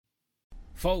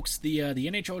Folks, the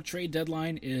NHL trade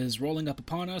deadline is rolling up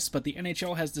upon us, but the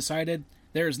NHL has decided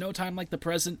there is no time like the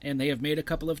present, and they have made a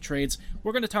couple of trades.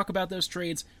 We're going to talk about those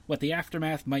trades, what the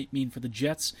aftermath might mean for the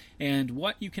Jets, and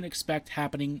what you can expect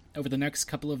happening over the next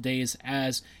couple of days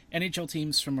as NHL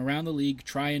teams from around the league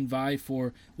try and vie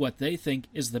for what they think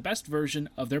is the best version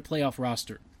of their playoff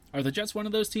roster. Are the Jets one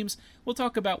of those teams? We'll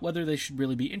talk about whether they should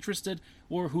really be interested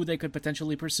or who they could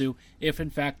potentially pursue if, in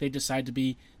fact, they decide to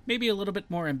be maybe a little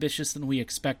bit more ambitious than we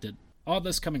expected. All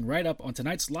this coming right up on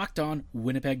tonight's Locked On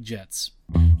Winnipeg Jets.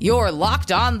 You're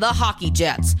Locked On the Hockey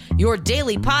Jets, your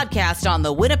daily podcast on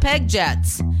the Winnipeg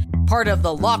Jets. Part of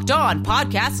the Locked On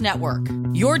Podcast Network,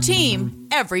 your team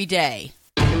every day.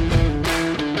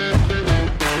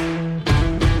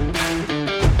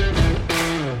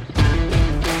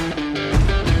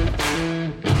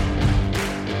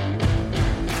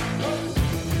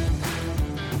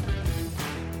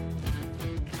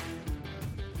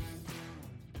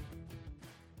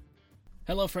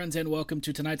 Hello, friends, and welcome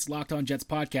to tonight's Locked On Jets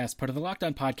podcast, part of the Locked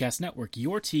On Podcast Network,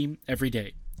 your team every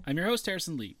day. I'm your host,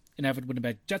 Harrison Lee, an avid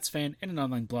Winnipeg Jets fan and an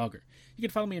online blogger. You can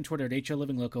follow me on Twitter at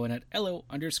HLLivingLoco and at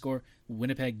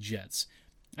LO_Winnipeg Jets.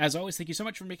 As always, thank you so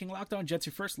much for making Locked On Jets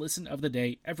your first listen of the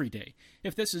day every day.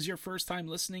 If this is your first time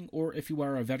listening, or if you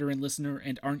are a veteran listener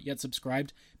and aren't yet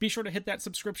subscribed, be sure to hit that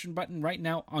subscription button right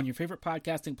now on your favorite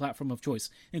podcasting platform of choice,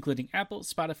 including Apple,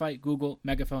 Spotify, Google,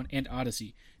 Megaphone, and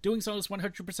Odyssey. Doing so is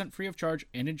 100% free of charge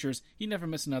and ensures you never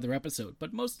miss another episode.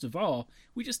 But most of all,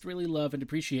 we just really love and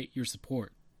appreciate your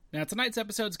support. Now, tonight's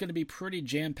episode is going to be pretty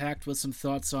jam-packed with some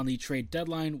thoughts on the trade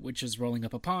deadline, which is rolling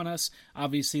up upon us.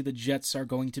 Obviously, the Jets are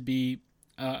going to be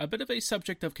a bit of a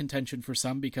subject of contention for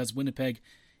some because Winnipeg,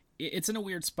 it's in a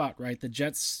weird spot, right? The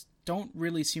Jets don't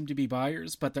really seem to be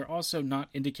buyers, but they're also not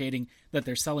indicating that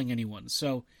they're selling anyone.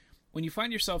 So when you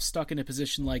find yourself stuck in a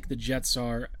position like the Jets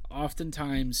are,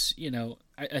 oftentimes,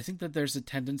 I think that there's a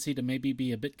tendency to maybe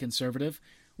be a bit conservative.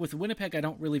 With Winnipeg, I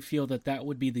don't really feel that that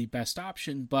would be the best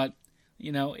option, but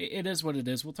it is what it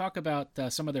is. We'll talk about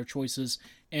some of their choices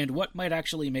and what might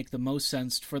actually make the most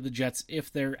sense for the Jets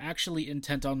if they're actually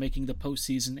intent on making the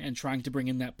postseason and trying to bring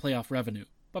in that playoff revenue.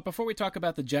 But before we talk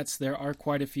about the Jets, there are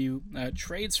quite a few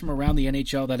trades from around the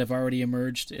NHL that have already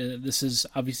emerged. This is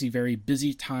obviously very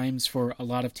busy times for a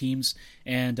lot of teams,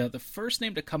 and the first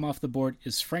name to come off the board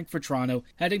is Frank Vatrano,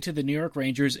 heading to the New York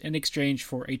Rangers in exchange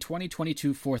for a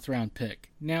 2022 fourth-round pick.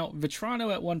 Now,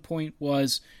 Vatrano at one point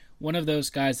was one of those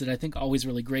guys that I think always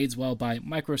really grades well by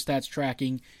microstats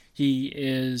tracking. He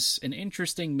is an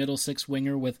interesting middle six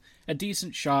winger with a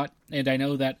decent shot, and I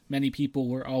know that many people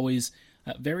were always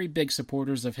very big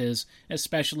supporters of his,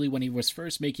 especially when he was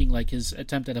first making his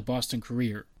attempt at a Boston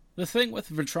career. The thing with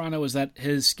Vatrano is that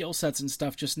his skill sets and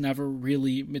stuff just never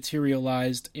really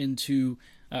materialized into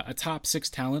a top six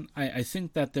talent. I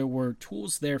think that there were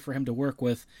tools there for him to work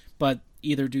with, but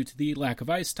either due to the lack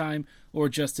of ice time or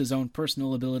just his own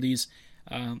personal abilities,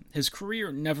 his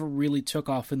career never really took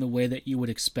off in the way that you would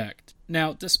expect.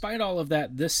 Now, despite all of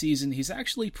that, this season he's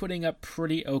actually putting up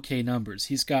pretty okay numbers.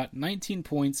 He's got 19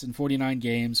 points in 49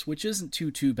 games, which isn't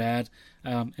too bad,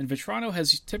 and Vatrano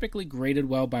has typically graded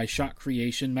well by shot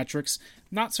creation metrics.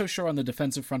 Not so sure on the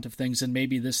defensive front of things, and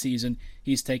maybe this season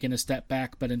he's taken a step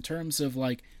back, but in terms of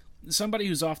somebody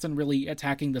who's often really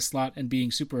attacking the slot and being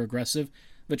super aggressive,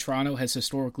 Vatrano has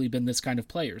historically been this kind of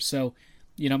player. So,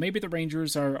 maybe the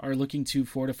Rangers are looking to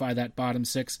fortify that bottom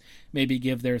six, maybe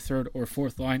give their third or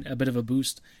fourth line a bit of a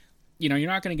boost. You're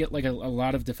not going to get a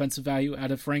lot of defensive value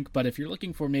out of Frank, but if you're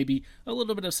looking for maybe a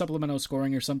little bit of supplemental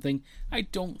scoring or something, I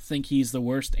don't think he's the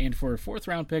worst. And for a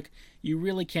fourth-round pick, you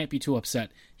really can't be too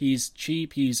upset. He's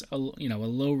cheap. He's a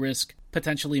low risk,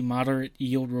 potentially moderate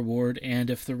yield reward. And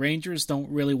if the Rangers don't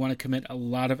really want to commit a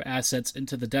lot of assets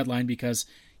into the deadline because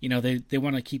they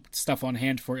want to keep stuff on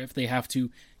hand for if they have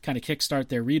to kind of kickstart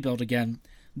their rebuild again,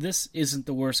 this isn't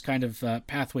the worst kind of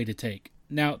pathway to take.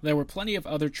 Now, there were plenty of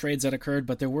other trades that occurred,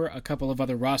 but there were a couple of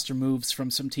other roster moves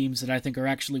from some teams that I think are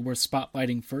actually worth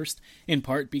spotlighting first, in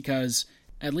part because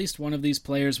at least one of these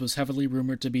players was heavily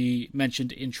rumored to be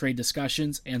mentioned in trade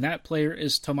discussions, and that player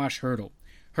is Tomas Hertl.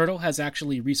 Hertl has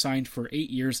actually re-signed for 8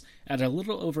 years at a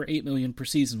little over $8 million per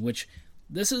season, which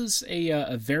this is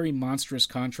a very monstrous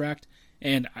contract,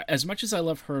 and as much as I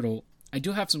love Hertl, I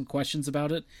do have some questions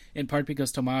about it, in part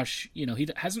because Tomas, he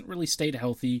hasn't really stayed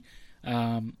healthy,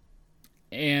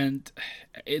 and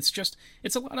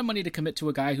it's a lot of money to commit to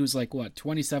a guy who's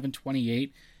 27,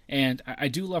 28, and I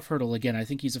do love Hertl. Again, I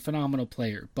think he's a phenomenal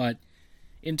player, but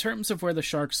in terms of where the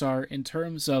Sharks are, in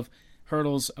terms of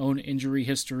Hertl's own injury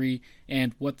history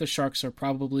and what the Sharks are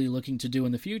probably looking to do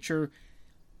in the future,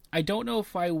 I don't know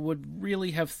if I would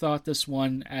really have thought this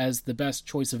one as the best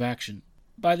choice of action.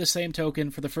 by the same token,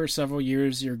 for the first several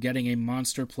years, you're getting a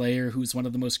monster player who's one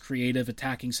of the most creative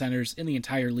attacking centers in the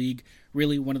entire league,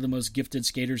 really one of the most gifted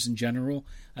skaters in general.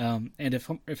 And if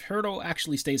Hertl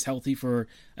actually stays healthy for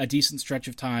a decent stretch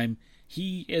of time,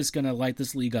 he is going to light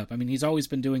this league up. I mean, he's always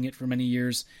been doing it for many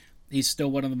years. He's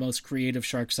still one of the most creative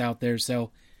Sharks out there.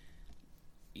 So,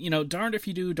 darned if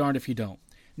you do, darned if you don't.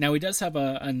 Now, he does have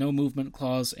a no movement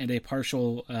clause and a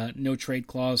partial no trade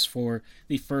clause for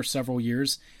the first several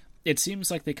years. It seems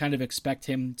like they kind of expect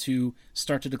him to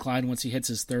start to decline once he hits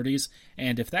his 30s,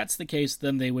 and if that's the case,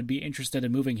 then they would be interested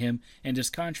in moving him, and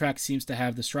his contract seems to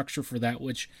have the structure for that,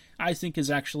 which I think is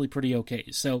actually pretty okay.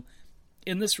 So,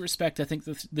 in this respect, I think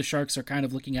the Sharks are kind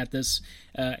of looking at this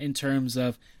in terms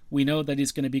of, we know that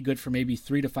he's going to be good for maybe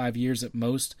 3 to 5 years at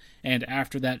most, and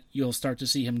after that, you'll start to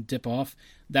see him dip off.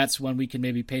 That's when we can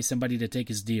maybe pay somebody to take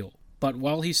his deal. But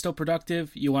while he's still productive,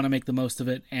 you want to make the most of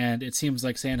it, and it seems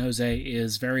like San Jose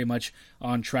is very much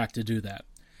on track to do that.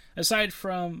 Aside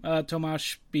from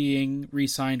Tomas being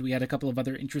re-signed, we had a couple of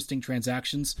other interesting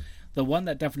transactions. The one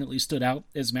that definitely stood out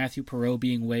is Matthew Perreault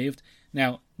being waived.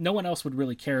 Now, no one else would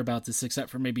really care about this except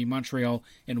for maybe Montreal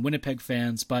and Winnipeg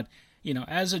fans, but,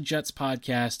 as a Jets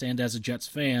podcast and as a Jets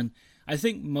fan, I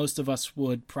think most of us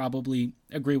would probably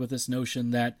agree with this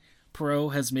notion that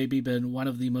Perreault has maybe been one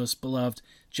of the most beloved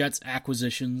Jets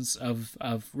acquisitions of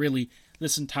really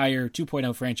this entire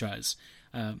 2.0 franchise.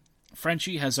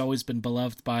 Frenchie has always been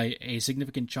beloved by a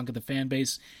significant chunk of the fan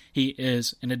base. He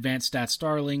is an advanced stats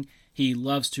darling. He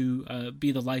loves to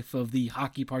be the life of the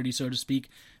hockey party, so to speak.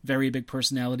 Very big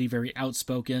personality, very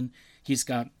outspoken. He's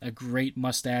got a great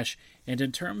mustache. And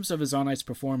in terms of his on-ice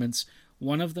performance,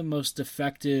 one of the most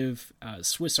effective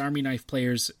Swiss Army knife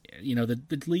players,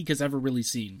 the league has ever really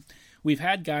seen. We've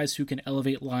had guys who can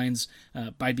elevate lines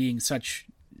by being such,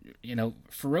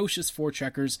 ferocious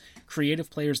forecheckers,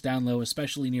 creative players down low,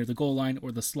 especially near the goal line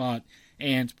or the slot,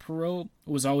 and Perreault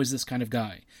was always this kind of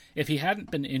guy. If he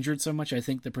hadn't been injured so much, I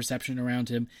think the perception around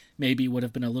him maybe would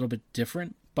have been a little bit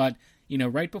different, but,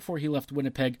 right before he left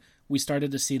Winnipeg, we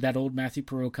started to see that old Matthew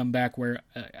Perreault come back where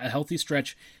a healthy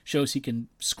stretch shows he can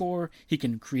score, he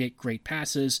can create great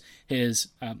passes, his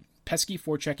pesky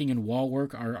forechecking and wall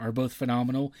work are both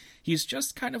phenomenal. He's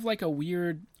just kind of like a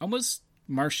weird, almost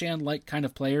Marchand-like kind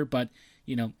of player, but,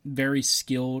 very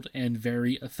skilled and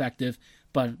very effective,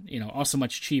 but, also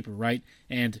much cheaper, right?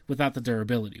 And without the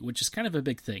durability, which is kind of a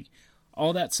big thing.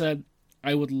 All that said,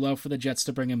 I would love for the Jets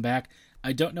to bring him back.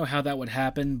 I don't know how that would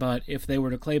happen, but if they were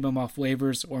to claim him off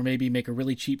waivers or maybe make a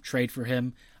really cheap trade for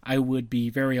him, I would be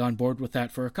very on board with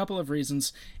that for a couple of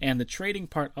reasons, and the trading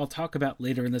part I'll talk about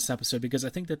later in this episode because I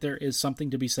think that there is something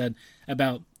to be said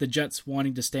about the Jets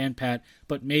wanting to stand pat,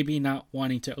 but maybe not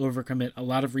wanting to overcommit a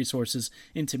lot of resources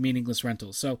into meaningless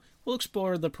rentals. So we'll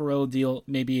explore the Perreault deal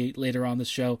maybe later on this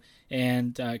show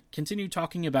and continue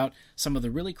talking about some of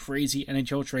the really crazy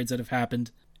NHL trades that have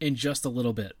happened in just a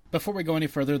little bit. Before we go any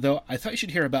further, though, I thought you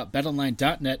should hear about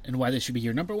BetOnline.net and why they should be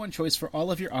your number one choice for all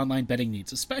of your online betting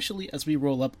needs, especially as we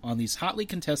roll up on these hotly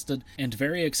contested and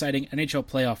very exciting NHL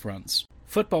playoff runs.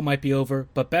 Football might be over,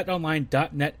 but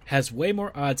BetOnline.net has way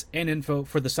more odds and info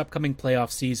for this upcoming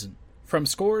playoff season. From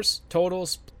scores,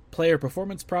 totals, player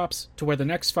performance props, to where the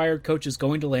next fired coach is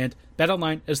going to land,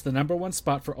 BetOnline is the number one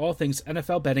spot for all things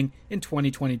NFL betting in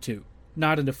 2022.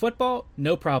 Not into football?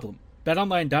 No problem.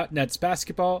 BetOnline.net's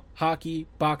basketball, hockey,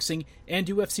 boxing, and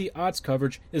UFC odds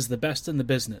coverage is the best in the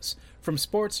business. From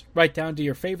sports right down to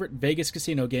your favorite Vegas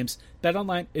casino games,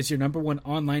 BetOnline is your number one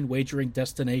online wagering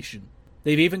destination.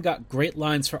 They've even got great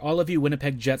lines for all of you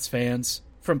Winnipeg Jets fans,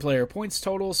 from player points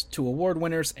totals to award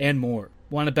winners and more.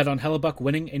 Want to bet on Hellebuck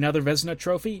winning another Vezina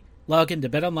trophy? Log into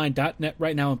BetOnline.net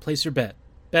right now and place your bet.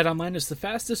 BetOnline is the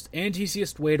fastest and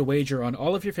easiest way to wager on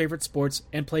all of your favorite sports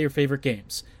and play your favorite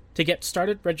games. To get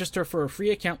started, register for a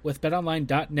free account with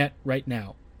BetOnline.net right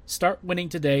now. Start winning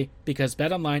today because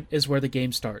BetOnline is where the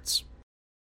game starts.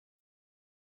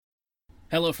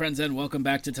 Hello, friends, and welcome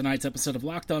back to tonight's episode of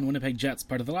Locked On Winnipeg Jets,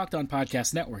 part of the Locked On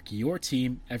Podcast Network, your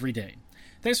team every day.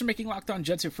 Thanks for making Locked On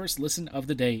Jets your first listen of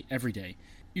the day every day.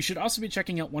 You should also be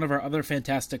checking out one of our other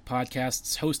fantastic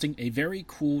podcasts hosting a very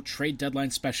cool trade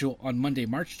deadline special on Monday,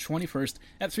 March 21st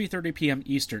at 3:30 p.m.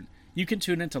 Eastern. You can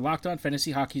tune in to Locked On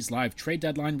Fantasy Hockey's live trade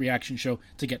deadline reaction show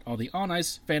to get all the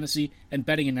on-ice, fantasy, and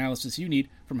betting analysis you need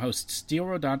from hosts Steele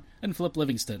Rodon and Flip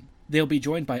Livingston. They'll be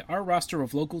joined by our roster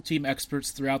of local team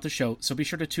experts throughout the show, so be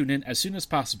sure to tune in as soon as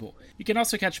possible. You can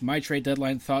also catch my trade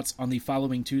deadline thoughts on the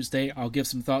following Tuesday. I'll give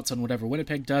some thoughts on whatever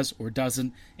Winnipeg does or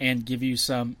doesn't, and give you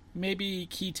some maybe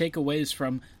key takeaways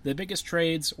from the biggest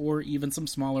trades or even some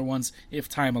smaller ones if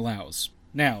time allows.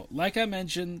 Now, like I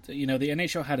mentioned, the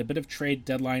NHL had a bit of trade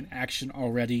deadline action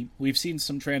already. We've seen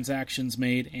some transactions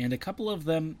made, and a couple of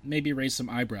them maybe raised some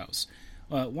eyebrows.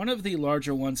 One of the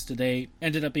larger ones today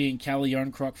ended up being Calle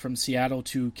Jarnkrok from Seattle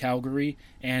to Calgary,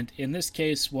 and in this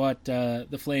case, what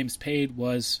the Flames paid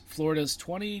was Florida's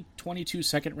 2022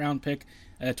 second-round pick,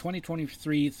 a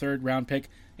 2023 third-round pick,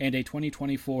 and a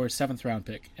 2024 seventh-round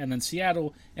pick. And then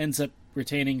Seattle ends up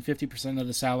retaining 50% of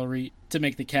the salary to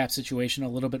make the cap situation a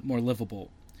little bit more livable.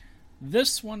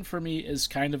 This one for me is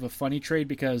kind of a funny trade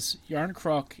because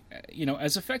Jarnkrok,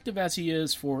 as effective as he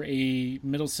is for a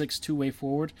middle six two-way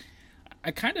forward,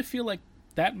 I kind of feel like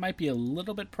that might be a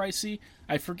little bit pricey.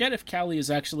 I forget if Calle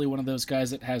is actually one of those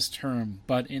guys that has term,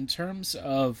 but in terms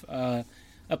of a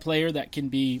player that can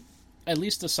be at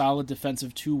least a solid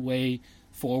defensive two-way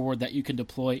forward that you can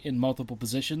deploy in multiple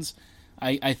positions,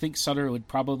 I think Sutter would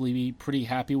probably be pretty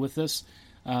happy with this.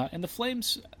 And the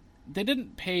Flames, they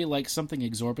didn't pay like something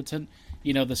exorbitant.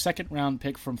 The second-round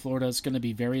pick from Florida is going to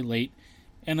be very late.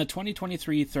 And the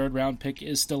 2023 third-round pick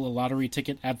is still a lottery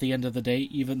ticket at the end of the day,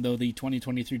 even though the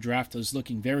 2023 draft is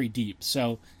looking very deep.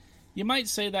 So you might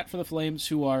say that for the Flames,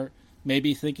 who are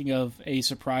maybe thinking of a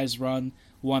surprise run,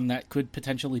 one that could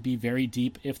potentially be very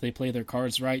deep if they play their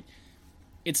cards right.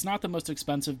 It's not the most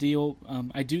expensive deal.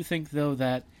 I do think, though,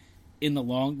 that in the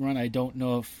long run, I don't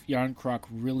know if Jarnkrok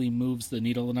really moves the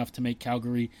needle enough to make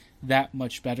Calgary that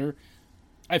much better.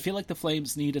 I feel like the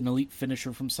Flames need an elite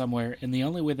finisher from somewhere, and the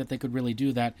only way that they could really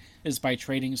do that is by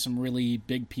trading some really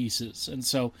big pieces. And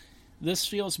so this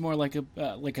feels more like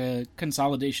a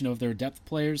consolidation of their depth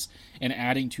players and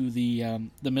adding to the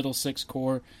middle six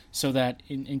core, so that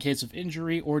in case of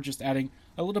injury or just adding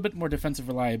a little bit more defensive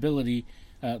reliability,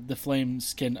 the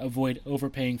Flames can avoid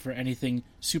overpaying for anything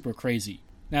super crazy.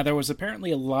 Now, there was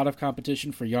apparently a lot of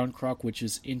competition for Jarnkrok, which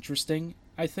is interesting,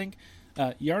 I think.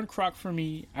 Jarnkrok, for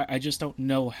me, I just don't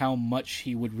know how much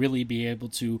he would really be able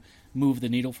to move the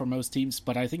needle for most teams,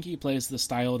 but I think he plays the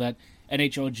style that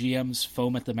NHL GMs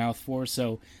foam at the mouth for,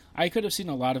 so I could have seen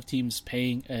a lot of teams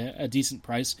paying a decent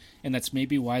price, and that's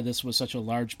maybe why this was such a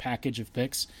large package of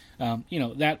picks.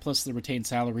 That plus the retained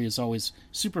salary is always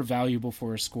super valuable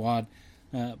for a squad.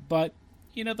 But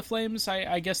the Flames,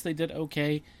 I guess they did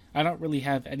okay. I don't really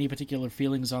have any particular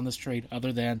feelings on this trade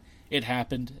other than it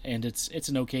happened, and it's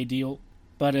an okay deal.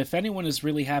 But if anyone is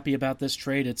really happy about this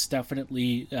trade, it's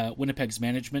definitely Winnipeg's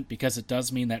management, because it does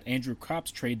mean that Andrew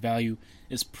Copp's trade value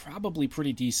is probably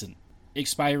pretty decent,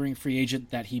 expiring free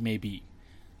agent that he may be.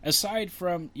 Aside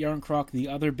from Jarnkrok, the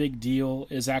other big deal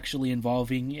is actually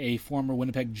involving a former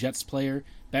Winnipeg Jets player,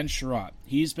 Ben Chiarot.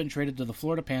 He's been traded to the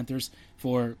Florida Panthers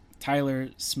for Tyler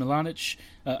Smilanic,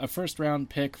 a first-round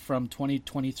pick from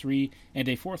 2023, and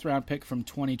a fourth-round pick from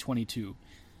 2022.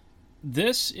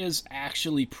 This is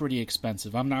actually pretty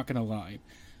expensive, I'm not going to lie.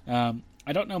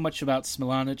 I don't know much about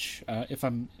Smilanic, if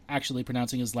I'm actually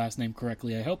pronouncing his last name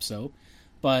correctly, I hope so.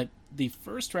 But the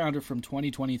first-rounder from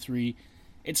 2023,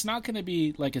 it's not going to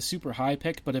be like a super high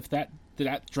pick, but if that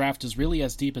draft is really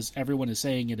as deep as everyone is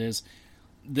saying it is,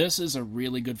 this is a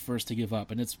really good first to give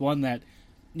up, and it's one that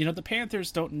the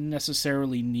Panthers don't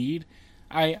necessarily need.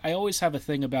 I always have a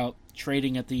thing about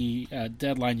trading at the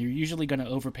deadline. You're usually going to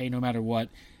overpay no matter what,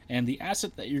 and the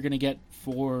asset that you're going to get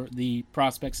for the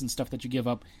prospects and stuff that you give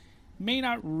up may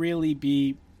not really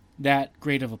be that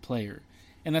great of a player.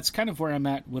 And that's kind of where I'm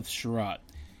at with Chiarot.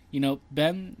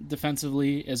 Ben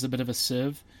defensively is a bit of a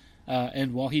sieve,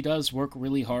 and while he does work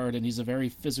really hard and he's a very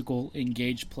physical,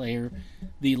 engaged player,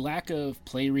 the lack of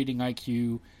play-reading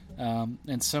IQ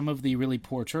and some of the really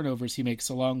poor turnovers he makes,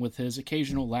 along with his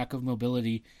occasional lack of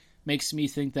mobility, makes me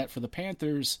think that for the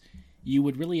Panthers, you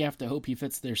would really have to hope he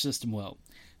fits their system well.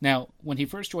 Now, when he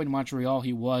first joined Montreal,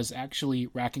 he was actually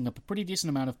racking up a pretty decent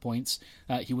amount of points.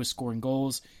 He was scoring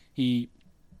goals. He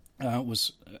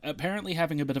was apparently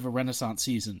having a bit of a renaissance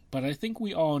season, but I think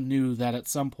we all knew that at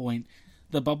some point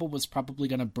the bubble was probably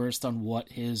going to burst on what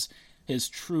his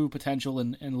true potential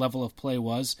and level of play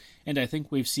was, and I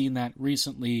think we've seen that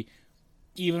recently,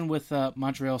 even with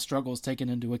Montreal struggles taken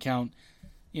into account.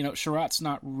 Chiarot's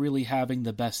not really having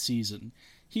the best season.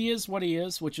 He is what he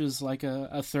is, which is like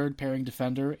a third-pairing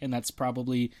defender, and that's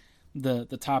probably the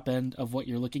top end of what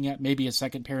you're looking at. Maybe a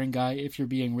second-pairing guy if you're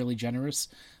being really generous,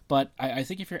 but I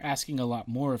think if you're asking a lot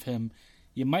more of him,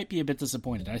 you might be a bit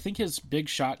disappointed. I think his big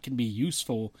shot can be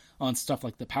useful on stuff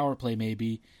like the power play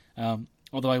maybe,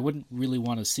 although I wouldn't really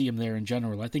want to see him there in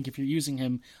general. I think if you're using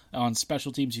him on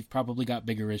special teams, you've probably got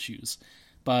bigger issues.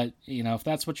 But, if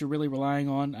that's what you're really relying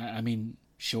on, I mean,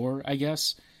 sure, I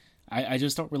guess. I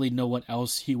just don't really know what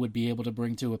else he would be able to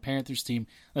bring to a Panthers team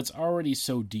that's already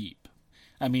so deep.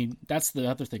 I mean, that's the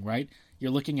other thing, right?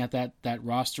 You're looking at that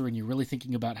roster and you're really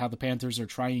thinking about how the Panthers are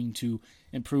trying to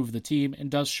improve the team. And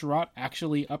does Sherratt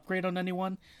actually upgrade on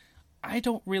anyone? I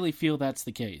don't really feel that's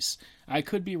the case. I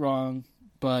could be wrong,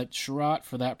 but Sherratt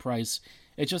for that price,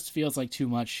 it just feels like too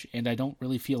much, and I don't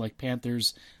really feel like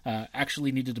Panthers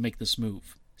actually needed to make this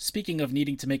move. Speaking of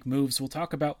needing to make moves, we'll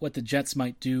talk about what the Jets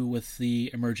might do with the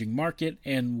emerging market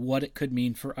and what it could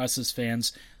mean for us as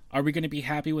fans. Are we going to be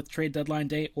happy with trade deadline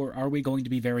day, or are we going to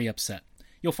be very upset?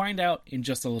 You'll find out in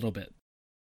just a little bit.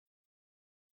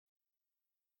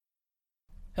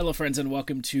 Hello, friends, and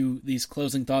welcome to these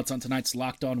closing thoughts on tonight's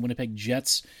Locked On Winnipeg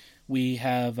Jets. We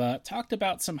have talked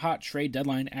about some hot trade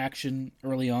deadline action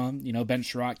early on. You know, Ben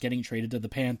Sherratt getting traded to the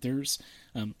Panthers,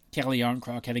 Calle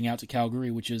Jarnkrok heading out to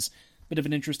Calgary, which is a bit of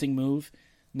an interesting move.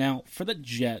 Now, for the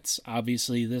Jets,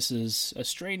 obviously this is a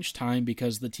strange time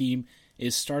because the team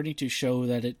is starting to show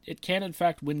that it can in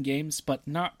fact win games, but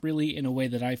not really in a way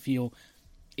that I feel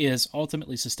is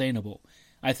ultimately sustainable.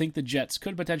 I think the Jets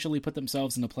could potentially put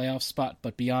themselves in a playoff spot,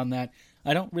 but beyond that,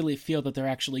 I don't really feel that they're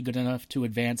actually good enough to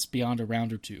advance beyond a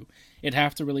round or two. It'd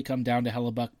have to really come down to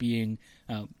Hellebuyck being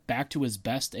back to his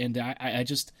best, and I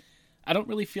don't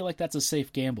really feel like that's a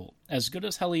safe gamble. As good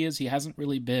as Helly is, he hasn't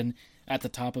really been at the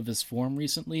top of his form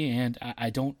recently, and I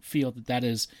don't feel that that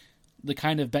is the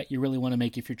kind of bet you really want to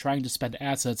make if you're trying to spend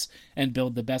assets and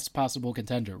build the best possible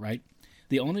contender, right?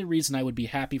 The only reason I would be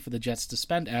happy for the Jets to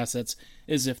spend assets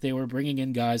is if they were bringing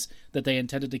in guys that they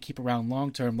intended to keep around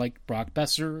long-term, like Brock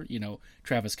Besser,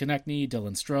 Travis Konechny,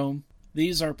 Dylan Strome.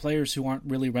 These are players who aren't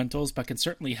really rentals, but can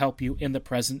certainly help you in the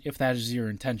present if that is your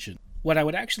intention. What I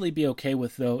would actually be okay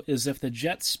with, though, is if the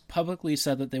Jets publicly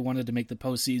said that they wanted to make the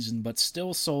postseason, but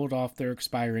still sold off their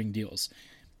expiring deals.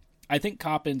 I think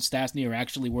Copp and Stastny are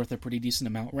actually worth a pretty decent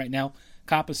amount right now.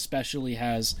 Copp especially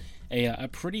has a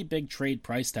pretty big trade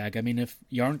price tag. I mean, if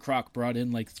Jarnkrok brought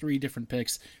in like 3 different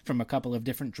picks from a couple of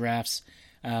different drafts,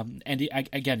 and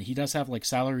he does have like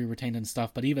salary retained and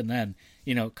stuff, but even then,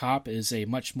 Copp is a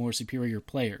much more superior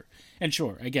player. And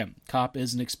sure, again, Copp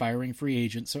is an expiring free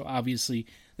agent, so obviously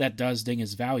that does ding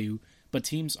his value, but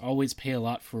teams always pay a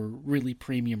lot for really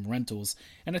premium rentals,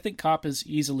 and I think Copp is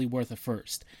easily worth a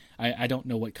first. I don't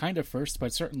know what kind of first,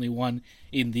 but certainly one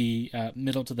in the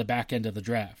middle to the back end of the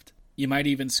draft. You might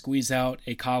even squeeze out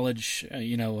a college,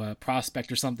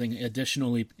 prospect or something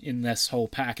additionally in this whole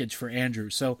package for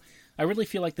Andrew. So I really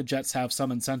feel like the Jets have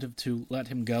some incentive to let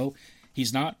him go.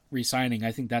 He's not re-signing.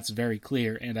 I think that's very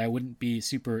clear, and I wouldn't be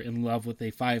super in love with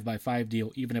a 5x5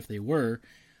 deal, even if they were.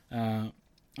 And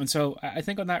so I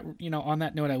think on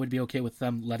that note, I would be okay with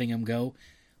them letting him go.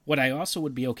 What I also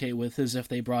would be okay with is if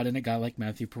they brought in a guy like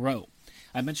Matthew Perreault.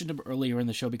 I mentioned him earlier in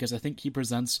the show because I think he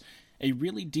presents a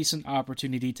really decent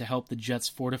opportunity to help the Jets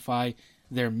fortify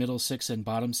their middle 6 and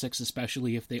bottom 6,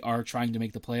 especially if they are trying to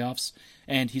make the playoffs.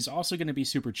 And he's also going to be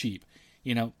super cheap.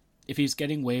 If he's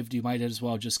getting waived, you might as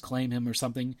well just claim him or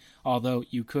something, although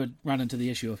you could run into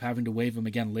the issue of having to waive him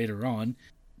again later on.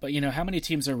 But, how many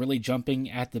teams are really jumping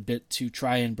at the bit to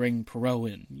try and bring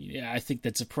Perreault in? Yeah, I think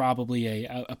that's probably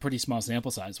a pretty small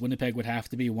sample size. Winnipeg would have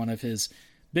to be one of his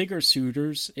bigger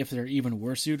suitors, if there even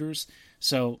were suitors.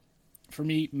 So, for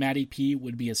me, Matty P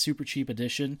would be a super cheap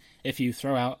addition. If you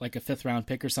throw out like a 5th-round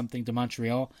pick or something to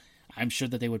Montreal, I'm sure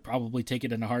that they would probably take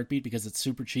it in a heartbeat because it's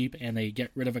super cheap and they get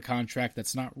rid of a contract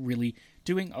that's not really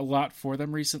doing a lot for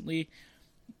them recently.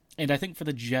 And I think for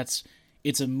the Jets,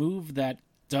 it's a move that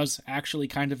does actually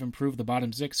kind of improve the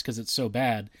bottom 6 because it's so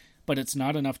bad, but it's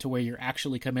not enough to where you're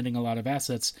actually committing a lot of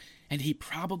assets, and he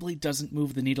probably doesn't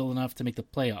move the needle enough to make the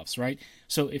playoffs, right?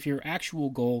 So if your actual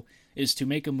goal is to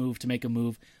make a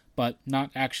move, but not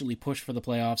actually push for the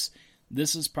playoffs,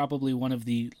 this is probably one of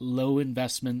the low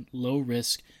investment, low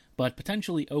risk, but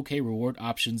potentially okay reward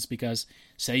options because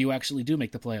say you actually do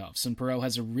make the playoffs and Perreault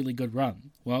has a really good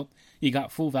run. Well, you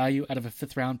got full value out of a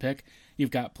 5th-round pick,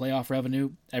 you've got playoff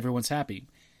revenue, everyone's happy.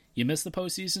 You missed the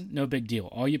postseason, no big deal.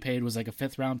 All you paid was like a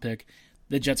 5th-round pick.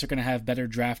 The Jets are going to have better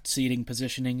draft seeding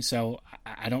positioning, so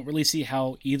I don't really see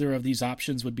how either of these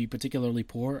options would be particularly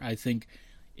poor. I think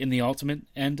in the ultimate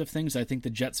end of things, I think the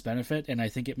Jets benefit, and I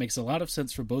think it makes a lot of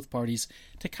sense for both parties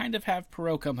to kind of have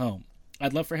Perreault come home.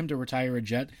 I'd love for him to retire a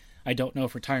Jet. I don't know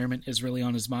if retirement is really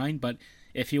on his mind, but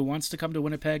if he wants to come to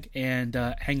Winnipeg and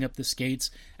hang up the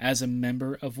skates as a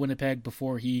member of Winnipeg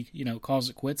before he, calls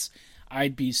it quits,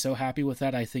 I'd be so happy with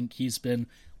that. I think he's been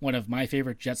one of my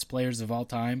favorite Jets players of all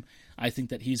time. I think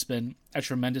that he's been a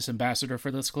tremendous ambassador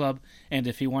for this club, and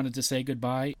if he wanted to say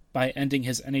goodbye by ending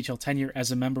his NHL tenure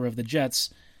as a member of the Jets,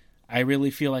 I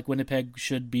really feel like Winnipeg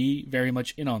should be very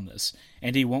much in on this,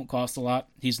 and he won't cost a lot.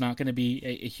 He's not going to be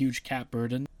a huge cap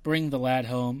burden. Bring the lad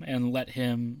home and let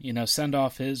him, send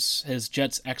off his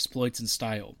Jets exploits in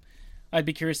style. I'd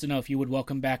be curious to know if you would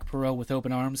welcome back Perreault with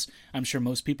open arms. I'm sure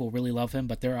most people really love him,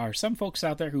 but there are some folks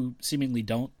out there who seemingly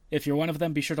don't. If you're one of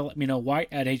them, be sure to let me know why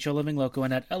at HLLivingLoco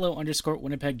and at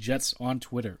LO_Winnipeg Jets on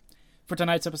Twitter. For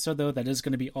tonight's episode, though, that is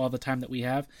going to be all the time that we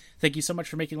have. Thank you so much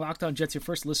for making Locked On Jets your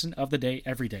first listen of the day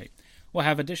every day. We'll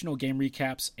have additional game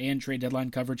recaps and trade deadline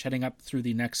coverage heading up through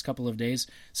the next couple of days,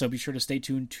 so be sure to stay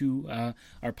tuned to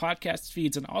our podcast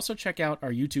feeds and also check out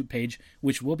our YouTube page,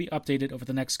 which will be updated over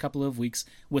the next couple of weeks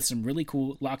with some really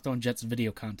cool Locked On Jets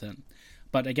video content.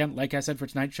 But again, like I said for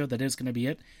tonight's show, that is going to be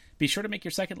it. Be sure to make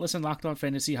your second listen Locked On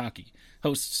Fantasy Hockey.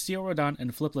 Hosts Steele Rodon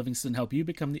and Flip Livingston help you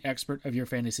become the expert of your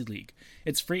fantasy league.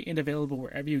 It's free and available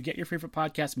wherever you get your favorite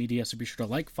podcast media, so be sure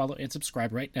to like, follow, and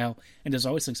subscribe right now. And as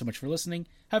always, thanks so much for listening.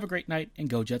 Have a great night, and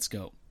go Jets go.